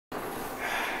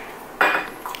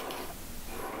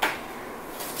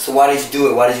So why did you do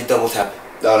it? Why did you double tap?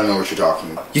 I don't know what you're talking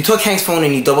about. You took Hank's phone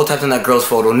and you double tapped on that girl's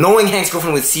photo, knowing Hank's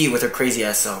girlfriend would see it with her crazy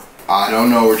ass self. I don't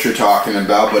know what you're talking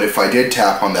about, but if I did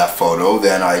tap on that photo,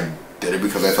 then I did it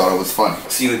because I thought it was funny.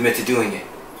 So you admit to doing it?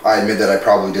 I admit that I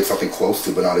probably did something close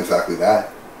to, but not exactly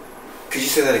that. Could you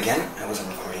say that again? I wasn't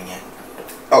recording yet.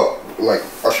 Oh, like,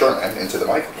 sure, man, into the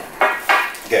mic?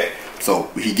 Yeah. Okay,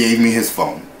 so he gave me his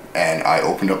phone, and I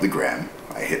opened up the gram.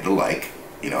 I hit the like,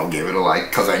 you know, gave it a like,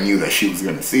 because I knew that she was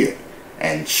going to see it.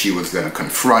 And she was going to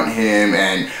confront him,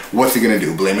 and what's he going to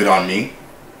do, blame it on me?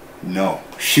 No,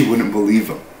 she wouldn't believe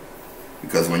him.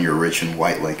 Because when you're rich and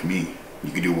white like me,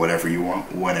 you can do whatever you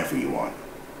want, whenever you want.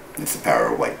 It's the power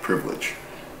of white privilege.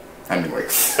 I mean, like,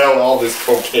 sell all this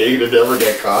cocaine and never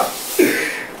get caught.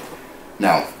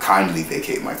 Now, kindly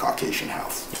vacate my Caucasian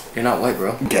house. You're not white,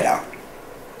 bro. Get out.